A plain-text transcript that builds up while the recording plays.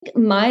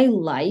my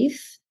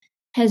life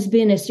has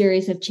been a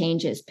series of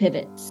changes,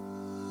 pivots.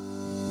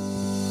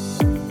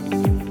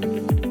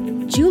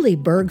 Julie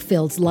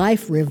Bergfeld's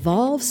life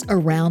revolves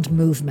around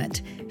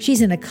movement.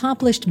 She's an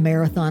accomplished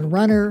marathon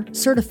runner,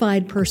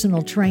 certified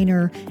personal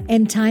trainer,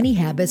 and Tiny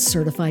Habits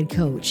certified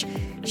coach.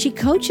 She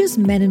coaches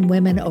men and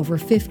women over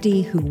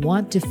 50 who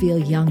want to feel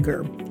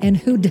younger. And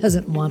who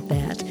doesn't want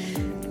that?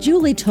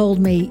 Julie told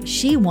me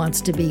she wants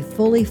to be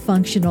fully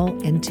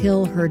functional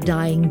until her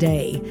dying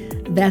day.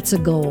 That's a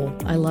goal.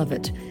 I love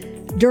it.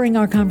 During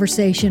our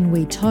conversation,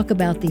 we talk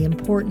about the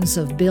importance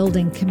of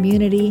building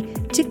community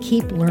to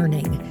keep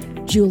learning.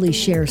 Julie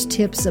shares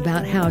tips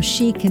about how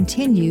she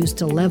continues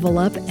to level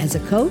up as a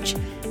coach,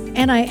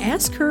 and I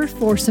ask her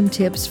for some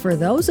tips for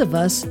those of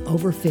us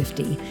over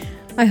 50.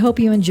 I hope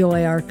you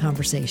enjoy our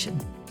conversation.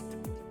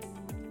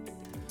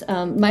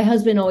 My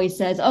husband always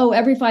says, oh,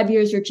 every 5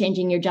 years you're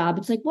changing your job.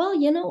 It's like, well,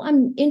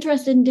 I'm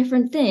interested in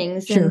different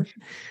things. Sure.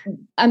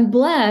 And I'm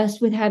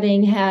blessed with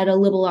having had a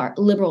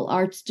liberal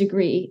arts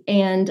degree.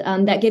 And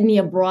that gave me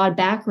a broad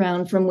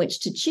background from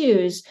which to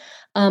choose.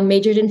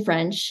 Majored in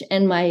French.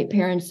 And my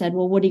parents said,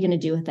 well, what are you going to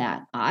do with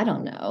that? I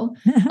don't know.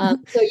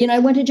 I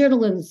went to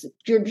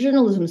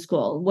journalism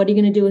school. What are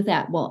you going to do with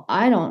that? Well,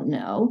 I don't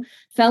know.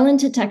 Fell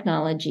into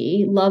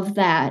technology. Love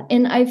that.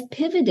 And I've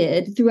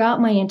pivoted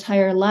throughout my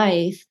entire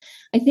life.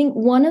 I think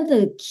one of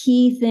the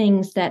key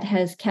things that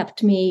has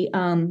kept me,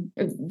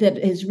 that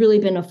has really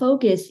been a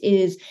focus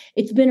is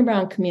it's been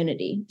around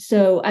community.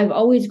 So I've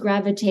always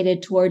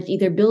gravitated towards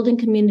either building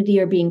community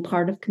or being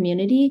part of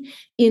community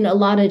in a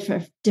lot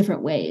of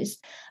different ways.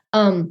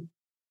 And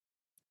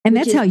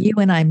that's how you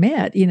and I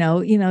met.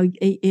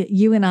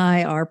 You and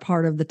I are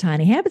part of the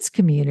Tiny Habits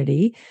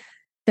community,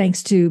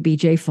 thanks to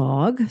BJ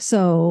Fogg.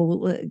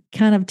 So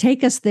kind of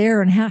take us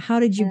there. And how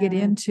did you get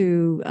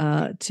into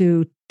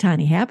to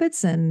Tiny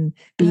Habits and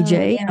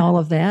BJ and all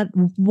of that?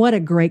 What a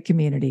great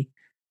community.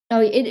 Oh,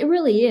 it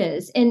really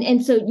is.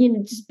 And so,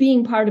 just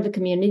being part of a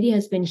community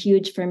has been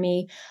huge for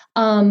me.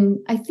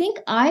 I think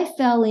I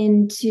fell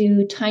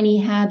into Tiny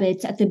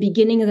Habits at the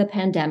beginning of the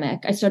pandemic.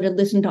 I started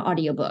listening to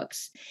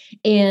audiobooks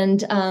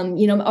and,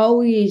 I'm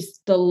always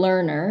the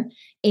learner.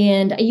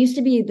 And I used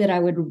to be that I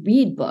would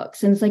read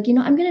books and it's like,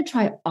 I'm going to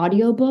try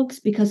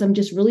audiobooks because I'm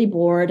just really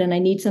bored and I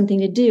need something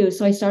to do.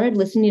 So I started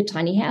listening to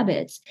Tiny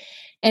Habits.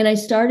 And I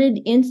started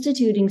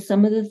instituting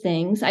some of the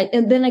things.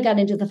 And then I got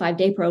into the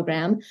 5-day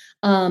program,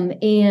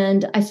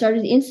 and I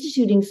started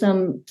instituting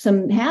some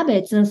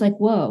habits. And I was like,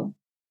 "Whoa,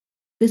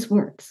 this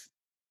works!"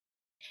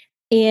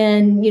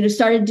 And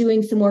started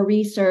doing some more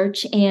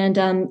research, and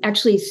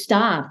actually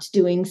stopped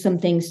doing some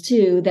things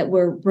too that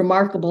were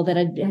remarkable that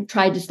I'd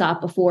tried to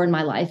stop before in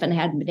my life and I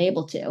hadn't been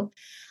able to.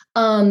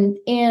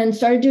 And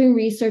started doing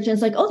research, and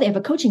it's like, "Oh, they have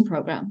a coaching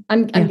program.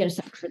 I'm going to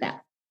sign up for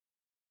that."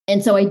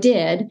 And so I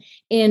did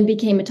and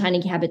became a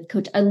Tiny Habit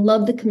coach. I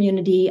love the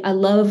community. I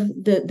love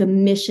the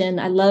mission.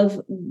 I love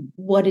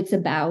what it's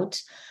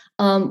about.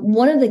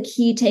 One of the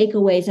key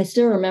takeaways, I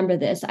still remember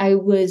this, I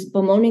was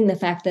bemoaning the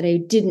fact that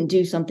I didn't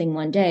do something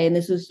one day. And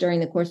this was during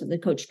the course of the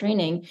coach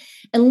training.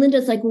 And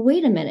Linda's like, well,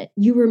 wait a minute.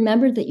 You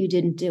remembered that you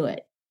didn't do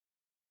it.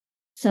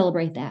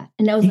 Celebrate that.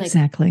 And I was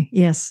exactly.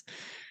 Yes.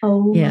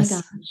 Oh yes. My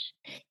gosh.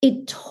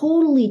 It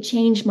totally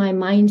changed my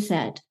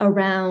mindset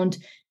around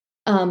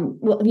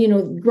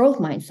growth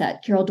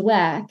mindset, Carol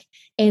Dweck.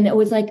 And it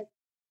was like,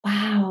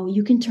 wow,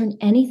 you can turn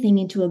anything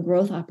into a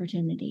growth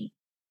opportunity.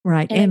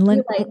 Right. And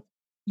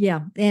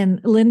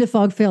Linda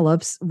Fogg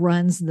Phillips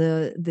runs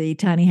the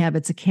Tiny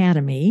Habits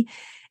Academy,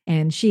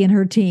 and she and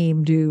her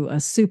team do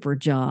a super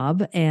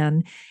job.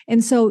 And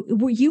so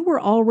you were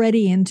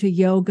already into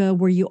yoga.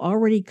 Were you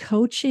already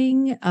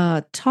coaching?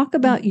 Talk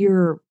about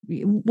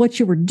what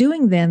you were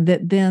doing then,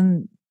 that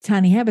then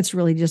Tiny Habits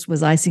really just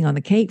was icing on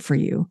the cake for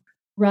you.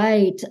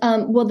 Right.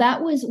 Well,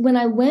 that was when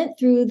I went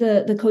through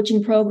the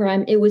coaching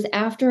program. It was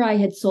after I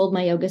had sold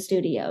my yoga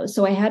studio.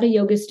 So I had a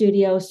yoga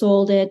studio,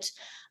 sold it,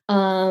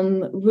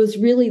 was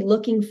really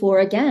looking for,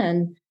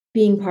 again,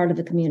 being part of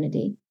the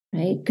community,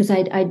 right? Because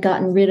I'd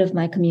gotten rid of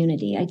my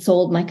community. I'd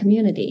sold my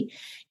community.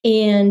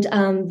 And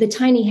the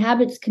Tiny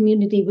Habits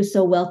community was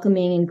so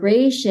welcoming and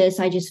gracious.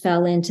 I just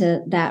fell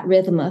into that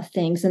rhythm of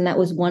things. And that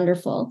was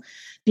wonderful,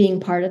 being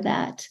part of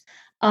that.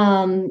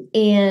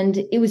 And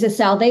it was a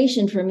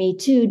salvation for me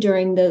too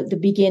during the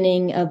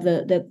beginning of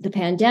the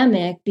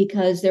pandemic,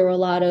 because there were a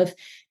lot of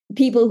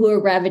people who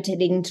were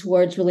gravitating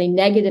towards really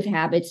negative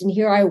habits. And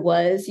here I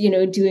was,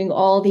 doing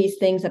all these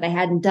things that I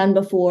hadn't done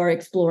before,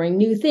 exploring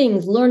new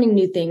things, learning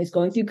new things,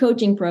 going through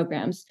coaching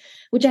programs,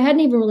 which I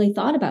hadn't even really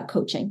thought about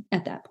coaching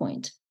at that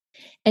point.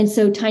 And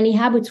so Tiny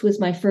Habits was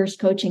my first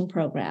coaching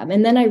program.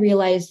 And then I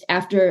realized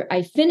after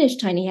I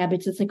finished Tiny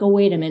Habits, it's like, oh,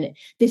 wait a minute,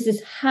 this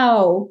is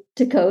how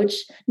to coach,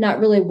 not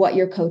really what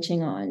you're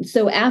coaching on.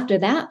 So after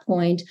that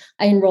point,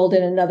 I enrolled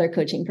in another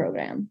coaching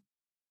program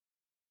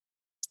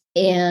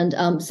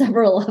and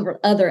several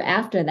other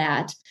after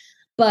that.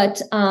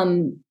 But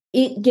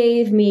it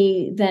gave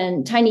me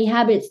then, Tiny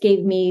Habits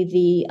gave me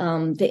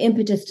the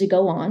impetus to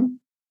go on,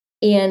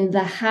 and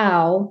the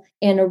how,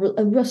 and a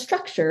real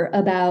structure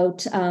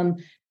about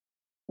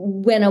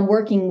when I'm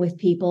working with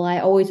people, I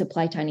always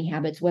apply tiny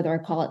habits, whether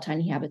I call it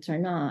tiny habits or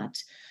not.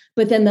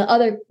 But then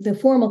the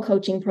formal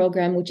coaching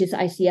program, which is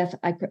ICF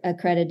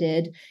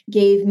accredited,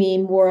 gave me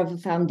more of a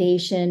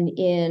foundation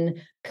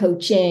in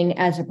coaching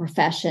as a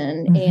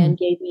profession and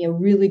gave me a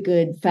really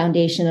good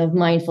foundation of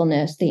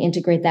mindfulness. They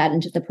integrate that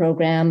into the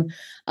program.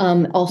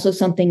 Also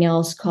something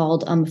else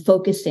called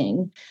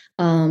focusing,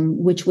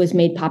 which was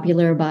made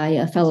popular by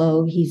a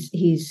fellow,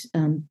 he's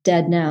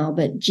dead now,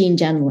 but Gene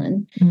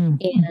Genlin.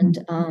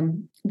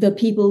 And the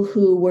people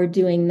who were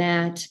doing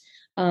that,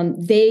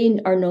 they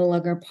are no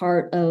longer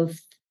part of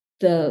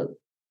the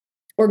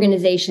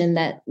organization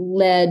that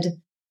led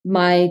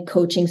my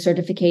coaching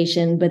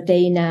certification, but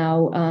they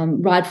now,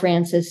 Rod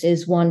Francis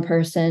is one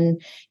person,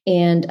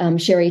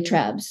 and Sherry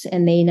Trebs,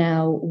 and they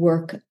now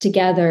work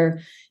together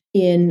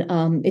in,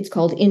 it's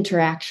called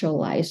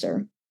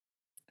Interactualizer.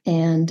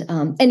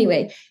 And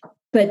anyway,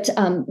 but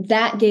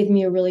that gave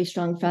me a really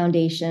strong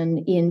foundation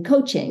in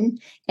coaching.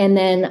 And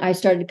then I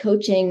started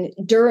coaching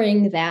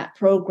during that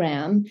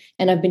program,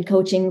 and I've been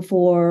coaching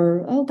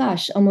for,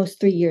 almost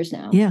 3 years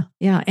now. Yeah,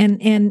 yeah.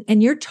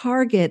 And your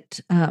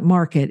target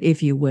market,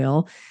 if you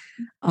will,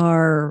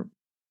 are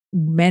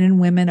men and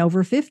women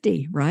over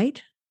 50,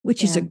 right?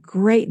 Which is a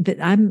great,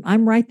 that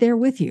I'm right there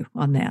with you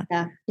on that.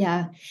 Yeah,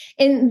 yeah.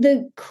 And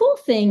the cool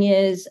thing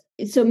is,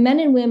 so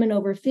men and women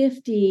over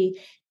 50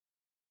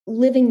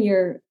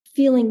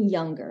 feeling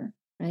younger,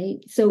 right?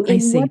 So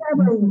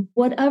in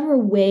whatever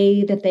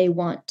way that they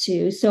want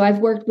to. So I've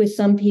worked with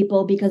some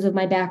people, because of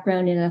my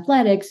background in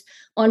athletics,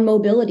 on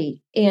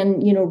mobility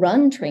and,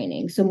 run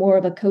training. So more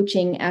of a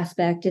coaching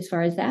aspect as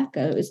far as that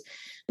goes.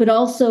 But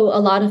also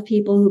a lot of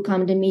people who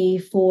come to me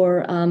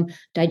for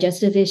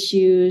digestive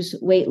issues,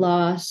 weight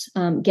loss,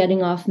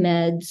 getting off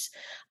meds.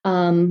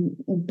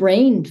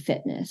 Brain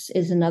fitness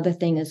is another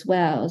thing as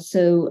well.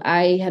 So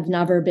I have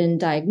never been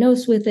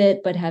diagnosed with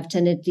it, but have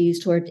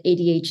tendencies toward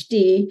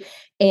ADHD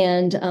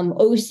and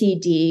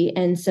OCD.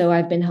 And so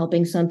I've been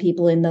helping some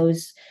people in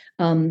those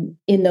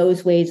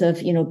ways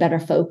of, better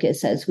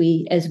focus as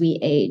we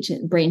age,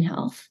 and brain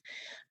health.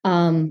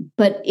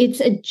 But it's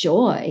a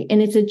joy,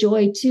 and it's a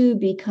joy too,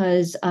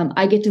 because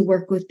I get to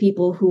work with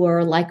people who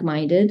are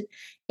like-minded,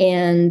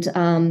 and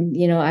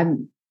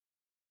I'm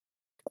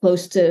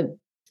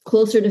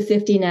closer to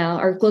 50 now,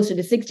 or closer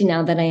to 60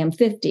 now than I am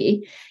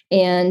 50.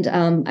 And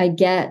I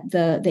get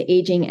the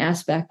aging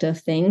aspect of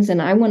things,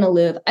 and I want to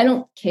live. I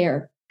don't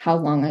care how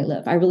long I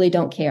live. I really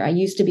don't care. I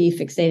used to be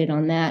fixated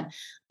on that.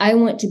 I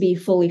want to be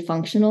fully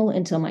functional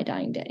until my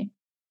dying day.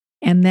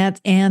 And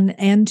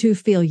and to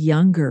feel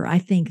younger. I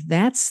think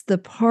that's the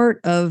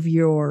part of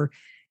your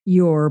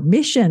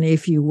mission,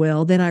 if you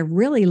will, that I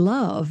really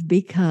love,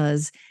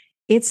 because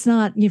it's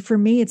not, for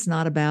me, it's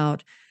not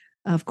about,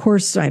 of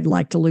course, I'd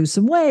like to lose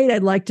some weight,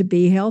 I'd like to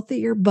be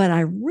healthier, but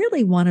I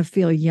really want to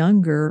feel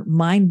younger,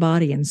 mind,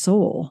 body, and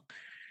soul.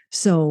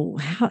 So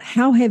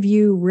how have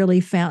you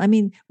really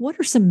found, what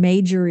are some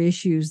major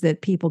issues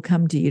that people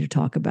come to you to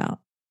talk about?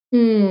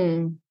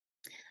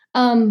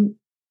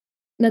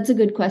 That's a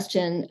good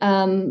question.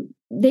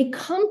 They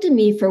come to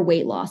me for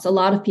weight loss. A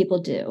lot of people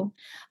do.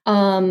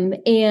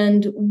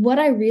 And what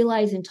I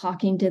realize in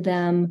talking to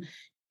them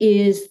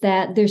is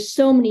that there's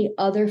so many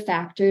other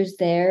factors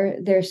there.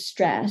 There's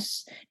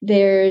stress.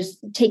 There's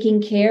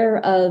taking care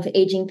of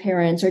aging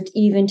parents, or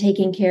even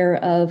taking care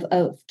of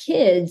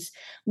kids,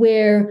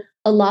 where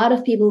a lot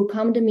of people who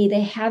come to me,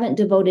 they haven't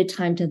devoted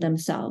time to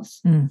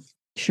themselves.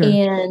 Sure.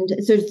 And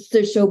so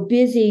they're so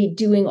busy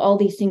doing all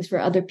these things for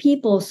other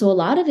people. So a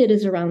lot of it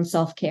is around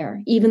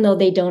self-care, even though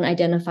they don't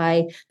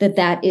identify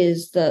that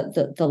is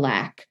the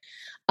lack.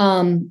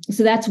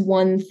 So that's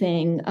one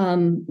thing.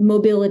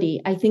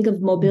 Mobility. I think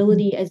of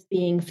mobility as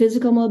being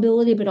physical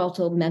mobility, but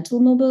also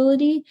mental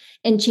mobility,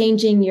 and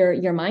changing your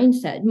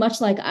mindset, much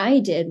like I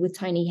did with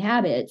tiny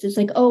habits. It's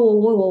like,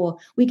 whoa,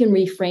 we can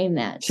reframe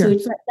that. Sure. So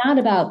it's not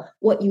about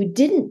what you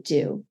didn't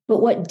do,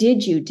 but what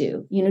did you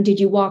do? Did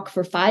you walk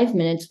for 5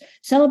 minutes?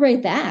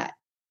 Celebrate that,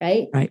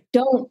 right? Right.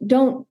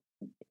 Don't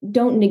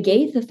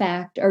negate the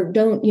fact, or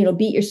don't,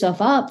 beat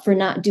yourself up for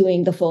not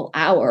doing the full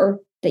hour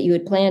that you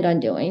had planned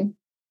on doing.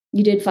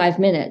 You did 5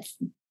 minutes.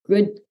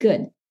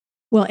 Good.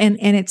 Well, and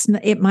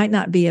it might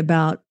not be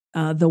about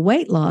the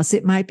weight loss.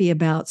 It might be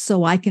about,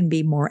 so I can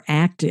be more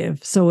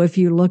active. So if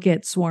you look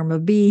at Swarm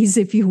of Bees,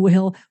 if you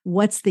will,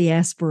 what's the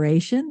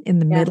aspiration in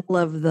the middle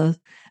of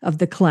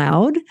the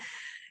cloud?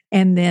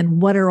 And then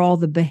what are all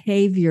the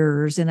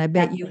behaviors? And I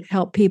bet you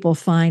help people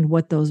find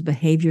what those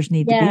behaviors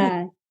need to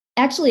be.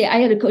 Actually, I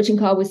had a coaching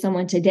call with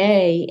someone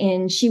today,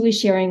 and she was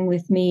sharing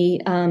with me.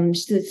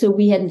 So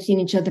we hadn't seen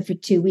each other for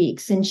 2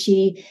 weeks, and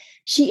she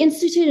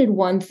instituted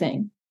one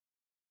thing.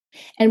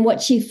 And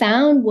what she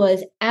found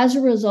was, as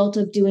a result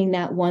of doing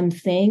that one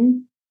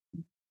thing,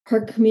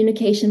 her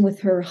communication with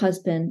her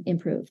husband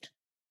improved.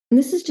 And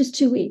this is just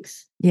 2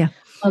 weeks. Yeah.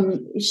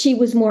 She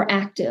was more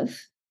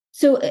active.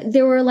 So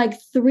there were like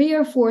 3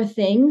 or 4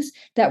 things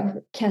that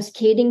were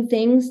cascading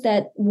things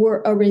that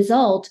were a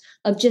result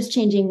of just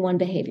changing one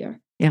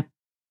behavior. Yeah.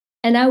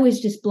 And I was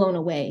just blown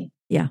away.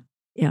 Yeah.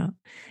 Yeah.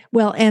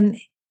 Well, and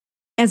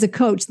as a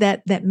coach,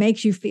 that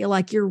makes you feel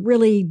like you're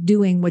really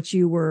doing what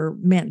you were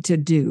meant to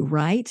do,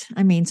 right?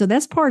 I mean, so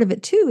that's part of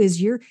it too,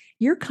 is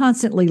you're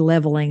constantly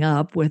leveling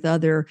up with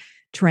other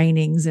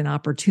trainings and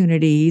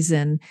opportunities.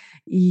 And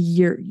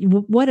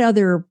what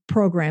other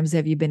programs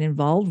have you been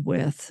involved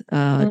with to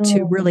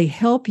Oh, really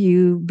help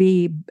you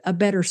be a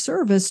better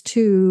service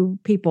to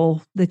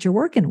people that you're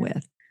working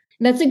with?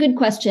 that's a good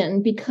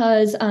question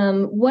because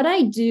what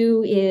I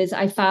do is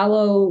I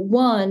follow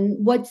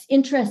what's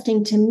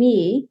interesting to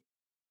me.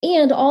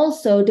 And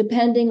also,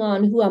 depending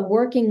on who I'm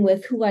working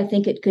with, who I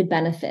think it could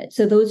benefit.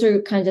 So those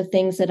are kinds of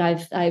things that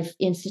I've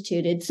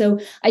instituted. So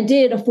I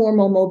did a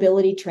formal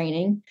mobility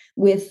training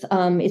with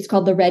it's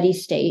called the Ready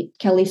State.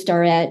 Kelly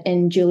Starrett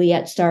and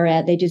Juliet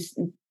Starrett. They just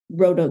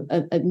wrote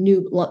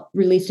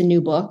released a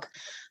new book.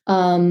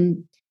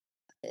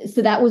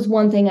 So that was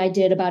one thing I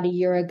did about a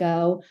year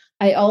ago.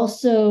 I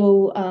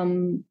also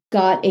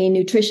got a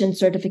nutrition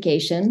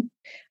certification.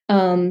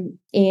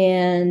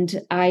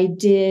 And I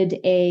did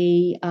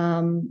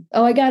I'm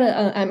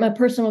a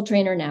personal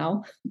trainer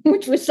now,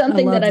 which was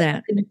something that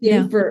I've wanted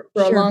to do for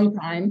a long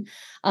time,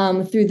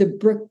 through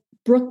the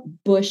Brooke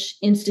Bush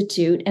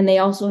Institute. And they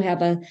also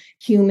have a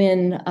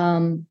human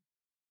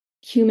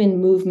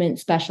movement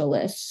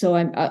specialist. So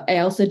I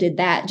also did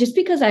that just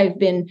because I've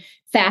been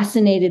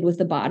fascinated with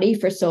the body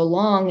for so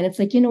long. And it's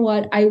like, you know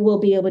what, I will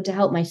be able to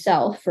help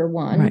myself for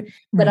one, right.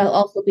 but I'll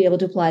also be able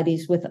to apply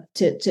these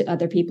to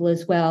other people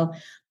as well.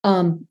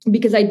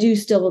 Because I do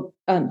still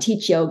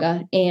teach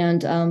yoga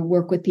and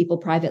work with people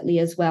privately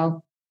as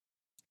well.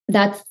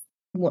 That's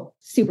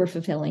super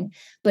fulfilling.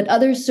 But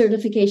other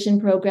certification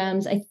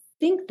programs, I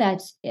think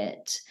that's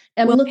it.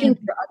 I'm looking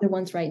for other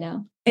ones right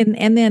now.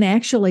 And then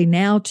actually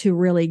now to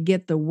really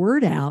get the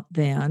word out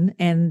then,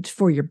 and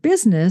for your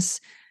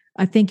business,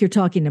 I think you're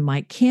talking to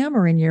Mike Kim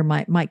or in your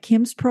Mike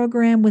Kim's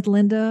program with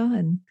Linda.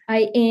 And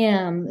I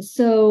am.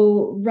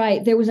 So,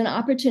 right. There was an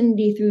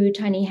opportunity through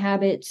Tiny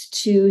Habits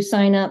to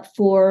sign up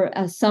for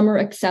a summer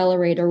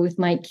accelerator with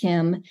Mike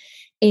Kim.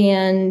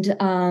 And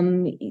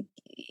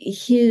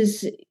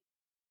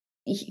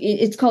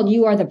it's called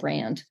You Are the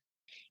Brand.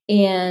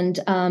 And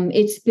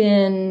it's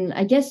been,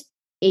 I guess,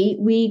 8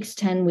 weeks,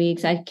 10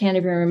 weeks. I can't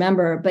even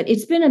remember, but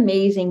it's been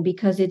amazing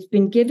because it's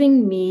been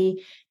giving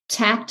me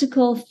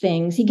tactical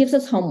things. He gives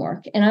us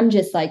homework. And I'm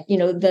just like,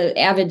 the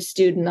avid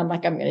student. I'm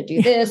like, I'm going to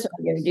do this, or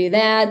I'm going to do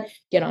that,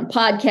 get on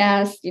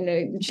podcasts,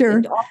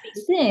 sure, all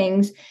these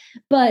things.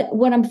 But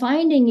what I'm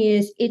finding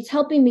is it's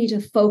helping me to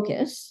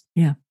focus.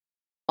 Yeah.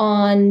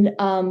 On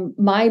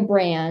my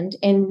brand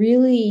and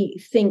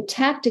really think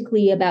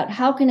tactically about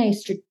how can I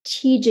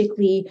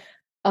strategically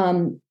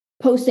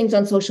post things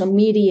on social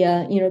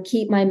media,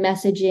 keep my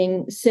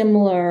messaging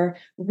similar,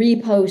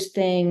 repost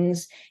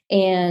things,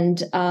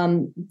 and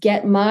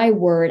get my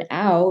word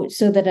out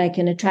so that I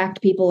can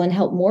attract people and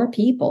help more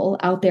people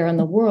out there in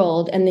the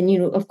world. And then,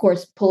 of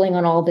course, pulling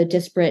on all the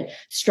disparate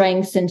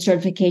strengths and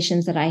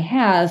certifications that I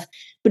have,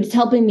 but it's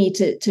helping me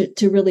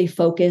to really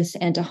focus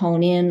and to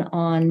hone in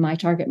on my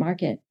target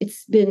market.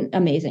 It's been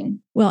amazing.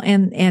 Well,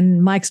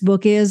 and Mike's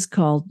book is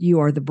called You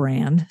Are the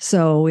Brand.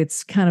 So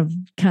it's kind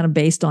of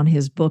based on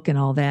his book and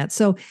all that.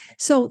 So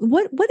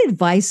what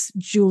advice,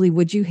 Julie,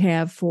 would you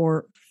have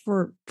for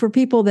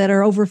people that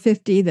are over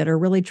 50 that are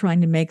really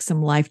trying to make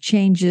some life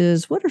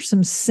changes? What are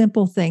some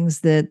simple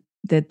things that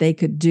they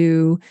could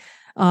do?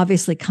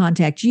 Obviously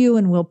contact you,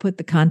 and we'll put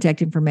the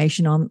contact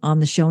information on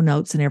the show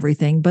notes and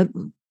everything. But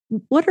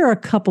what are a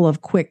couple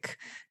of quick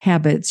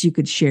habits you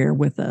could share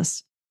with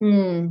us?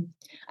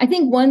 I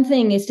think one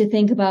thing is to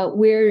think about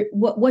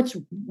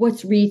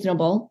what's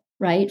reasonable,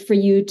 right, for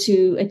you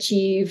to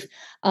achieve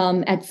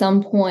at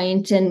some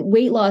point. And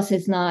weight loss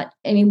is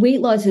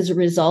weight loss is a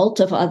result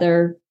of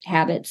other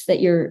habits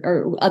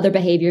or other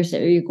behaviors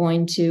that you're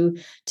going to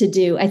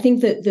do. I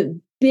think that the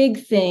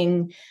big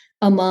thing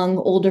among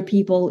older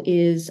people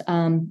is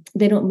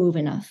they don't move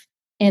enough.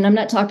 And I'm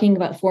not talking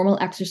about formal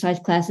exercise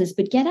classes,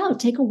 but get out,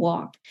 take a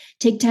walk,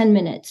 take 10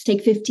 minutes,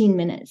 take 15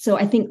 minutes. So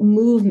I think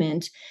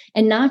movement,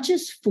 and not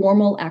just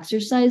formal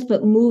exercise,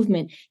 but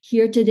movement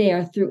here today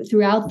or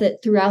throughout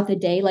the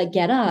day, like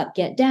get up,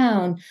 get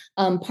down,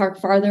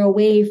 park farther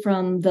away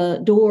from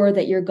the door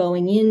that you're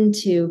going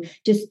into.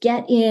 Just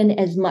get in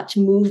as much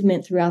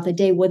movement throughout the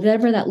day,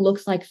 whatever that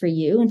looks like for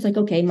you. And it's like,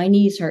 okay, my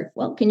knees hurt.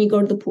 Well, can you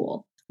go to the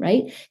pool?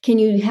 Right? Can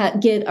you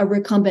get a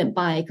recumbent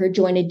bike or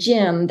join a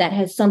gym that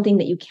has something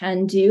that you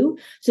can do?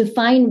 So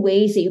find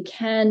ways that you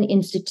can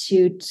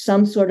institute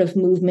some sort of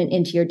movement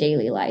into your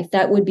daily life.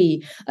 That would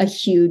be a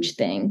huge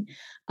thing.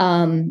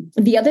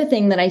 The other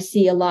thing that I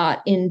see a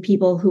lot in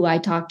people who I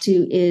talk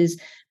to is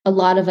a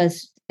lot of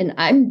us, and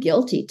I'm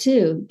guilty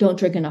too, don't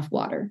drink enough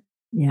water.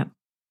 Yeah.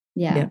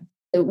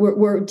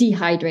 We're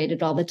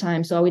dehydrated all the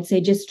time. So I would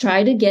say just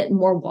try to get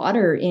more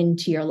water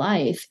into your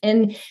life.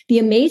 And the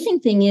amazing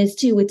thing is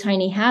too, with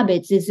Tiny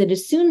Habits, is that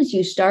as soon as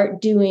you start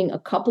doing a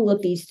couple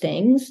of these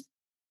things,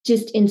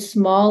 just in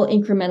small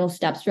incremental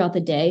steps throughout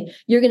the day,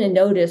 you're going to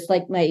notice,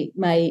 like my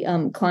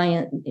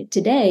client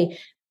today,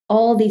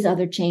 all these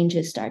other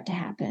changes start to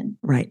happen.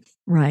 Right.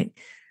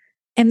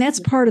 And that's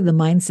part of the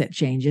mindset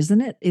change,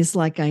 isn't it? It's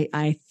like,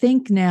 I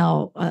think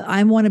now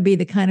I want to be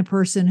the kind of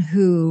person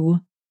who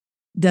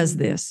does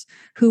this,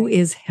 who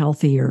is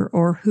healthier,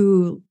 or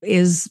who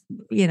is,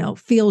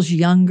 feels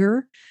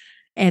younger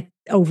at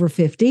over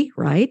 50,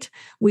 right?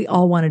 We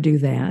all want to do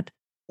that.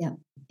 Yeah.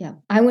 Yeah.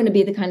 I want to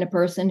be the kind of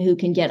person who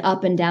can get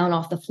up and down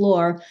off the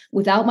floor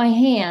without my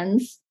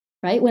hands,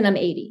 right? When I'm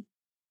 80.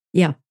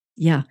 Yeah.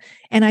 Yeah.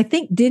 And I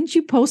think, didn't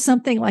you post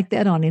something like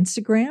that on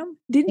Instagram?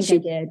 Didn't you? I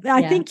did.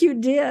 I think you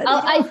did.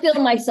 I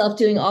film myself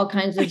doing all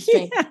kinds of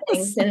strange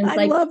things. And it's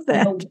I love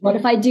that. What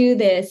if I do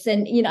this?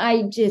 And,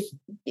 I just,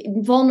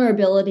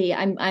 vulnerability,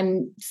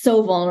 I'm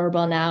so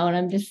vulnerable now. And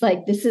I'm just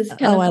like, this is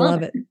kind of fun. I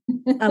love it.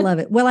 I love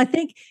it. Well, I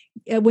think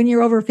when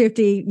you're over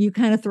 50, you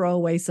kind of throw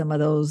away some of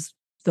those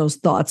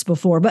thoughts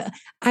before. But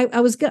I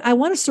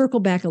want to circle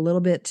back a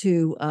little bit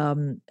to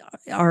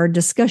our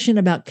discussion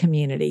about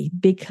community,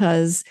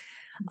 because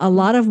a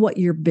lot of what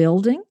you're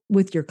building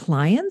with your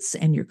clients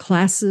and your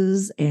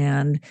classes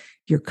and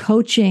your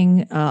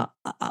coaching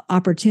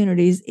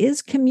opportunities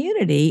is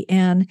community.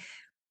 And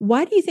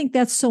why do you think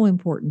that's so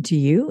important to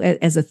you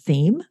as a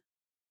theme?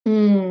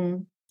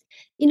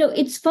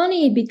 It's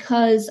funny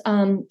because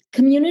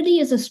community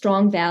is a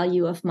strong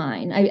value of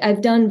mine.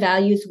 I've done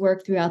values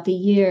work throughout the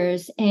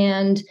years.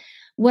 And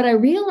what I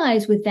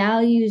realize with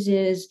values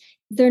is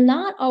they're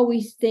not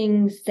always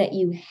things that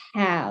you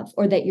have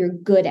or that you're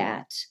good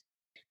at.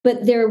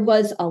 But there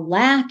was a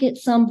lack at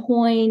some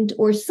point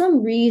or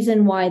some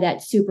reason why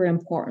that's super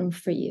important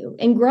for you.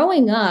 And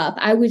growing up,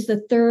 I was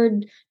the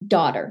third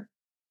daughter.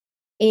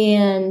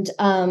 And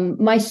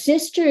my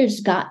sisters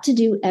got to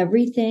do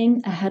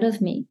everything ahead of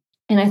me.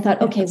 And I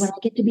thought, okay, when I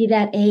get to be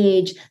that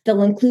age,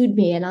 they'll include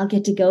me and I'll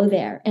get to go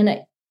there.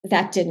 And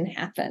that didn't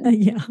happen.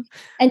 Yeah.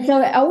 And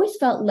so I always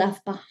felt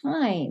left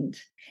behind.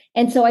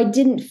 And so I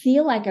didn't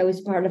feel like I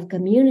was part of a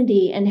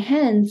community. And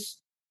hence,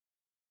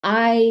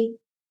 I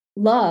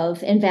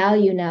love and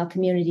value now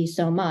community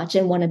so much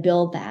and want to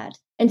build that.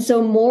 And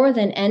so more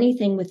than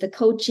anything with the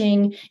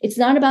coaching, it's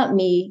not about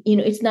me,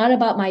 it's not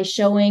about my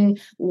showing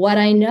what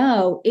I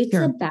know. It's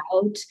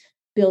about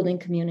building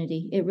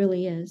community. It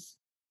really is.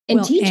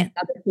 And teaching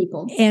other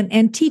people.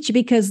 And teach,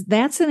 because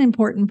that's an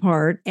important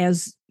part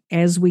as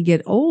we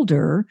get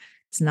older.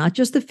 It's not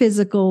just the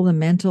physical, the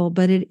mental,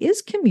 but it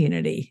is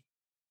community.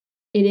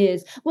 It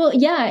is. Well,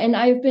 yeah. And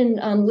I've been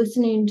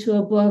listening to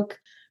a book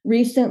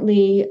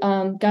recently,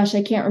 I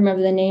can't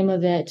remember the name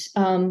of it.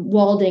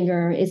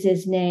 Waldinger is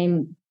his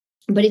name,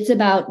 but it's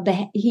about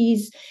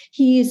he's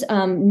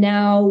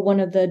now one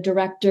of the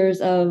directors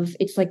of,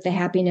 it's like the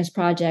Happiness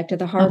Project or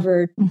the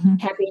Harvard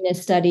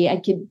Happiness Study. I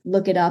could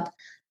look it up.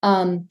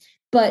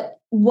 But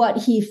what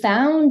he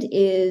found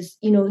is,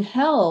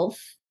 health,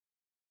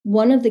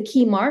 one of the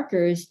key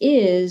markers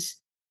is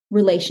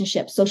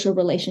relationships, social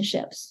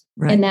relationships.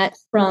 Right. And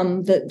that's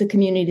from the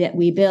community that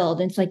we build.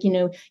 And it's like,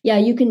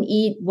 you can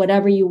eat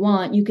whatever you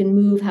want, you can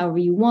move however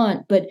you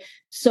want, but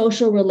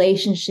social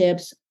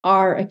relationships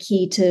are a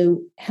key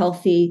to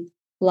healthy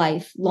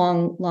life,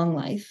 long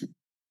life.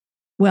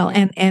 Well,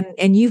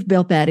 and you've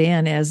built that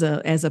in as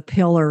a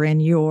pillar in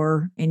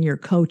your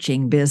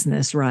coaching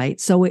business,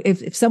 right? So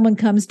if someone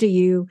comes to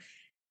you,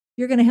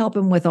 you're going to help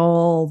them with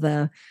all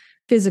the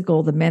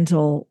physical, the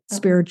mental,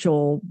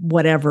 spiritual,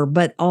 whatever,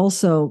 but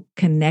also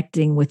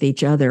connecting with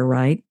each other,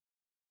 right?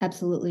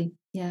 Absolutely.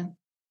 Yeah.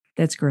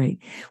 That's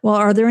great. Well,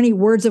 are there any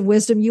words of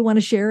wisdom you want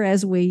to share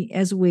as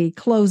we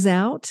close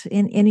out?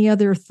 And any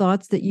other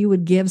thoughts that you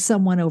would give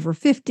someone over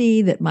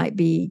 50 that might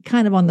be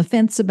kind of on the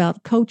fence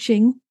about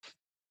coaching?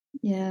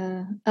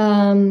 Yeah.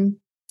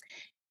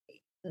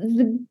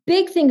 The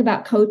big thing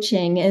about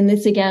coaching, and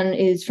this again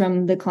is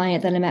from the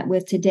client that I met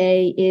with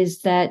today,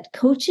 is that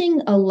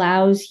coaching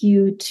allows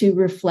you to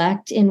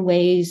reflect in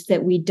ways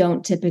that we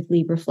don't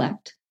typically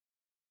reflect.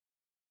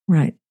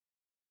 Right.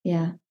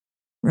 Yeah.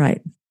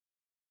 Right.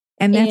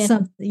 And that's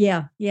something.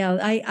 Yeah.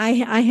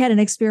 I had an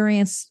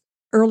experience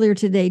earlier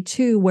today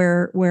too,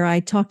 where I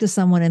talked to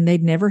someone and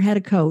they'd never had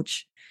a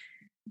coach.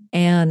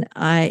 And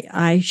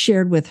I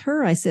shared with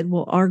her, I said,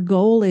 well, our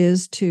goal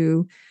is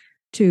to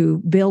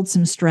build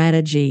some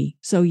strategy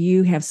so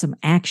you have some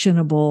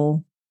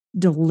actionable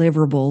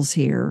deliverables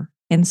here.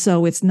 And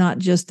so it's not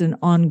just an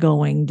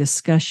ongoing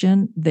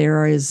discussion.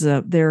 There is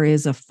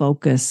a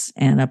focus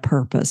and a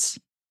purpose.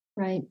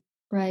 Right.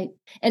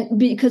 And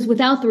because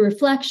without the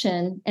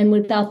reflection and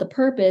without the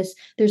purpose,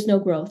 there's no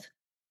growth.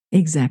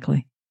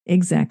 Exactly.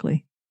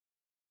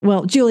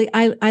 Well, Julie,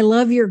 I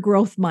love your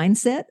growth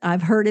mindset.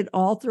 I've heard it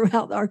all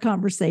throughout our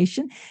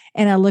conversation,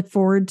 and I look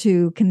forward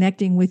to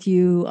connecting with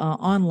you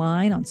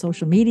online, on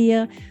social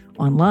media,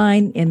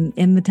 online,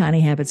 in the Tiny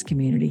Habits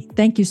community.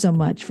 Thank you so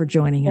much for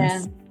joining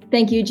us.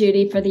 Thank you,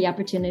 Judy, for the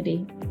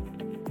opportunity.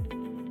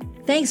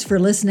 Thanks for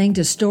listening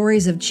to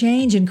Stories of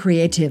Change and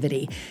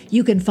Creativity.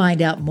 You can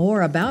find out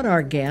more about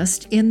our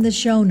guest in the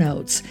show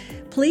notes.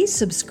 Please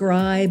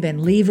subscribe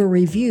and leave a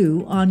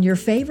review on your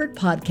favorite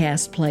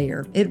podcast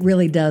player. It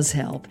really does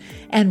help.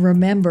 And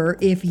remember,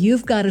 if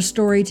you've got a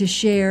story to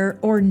share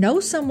or know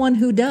someone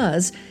who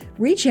does,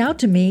 reach out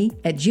to me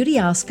at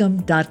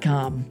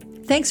judyoscom.com.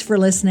 Thanks for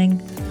listening.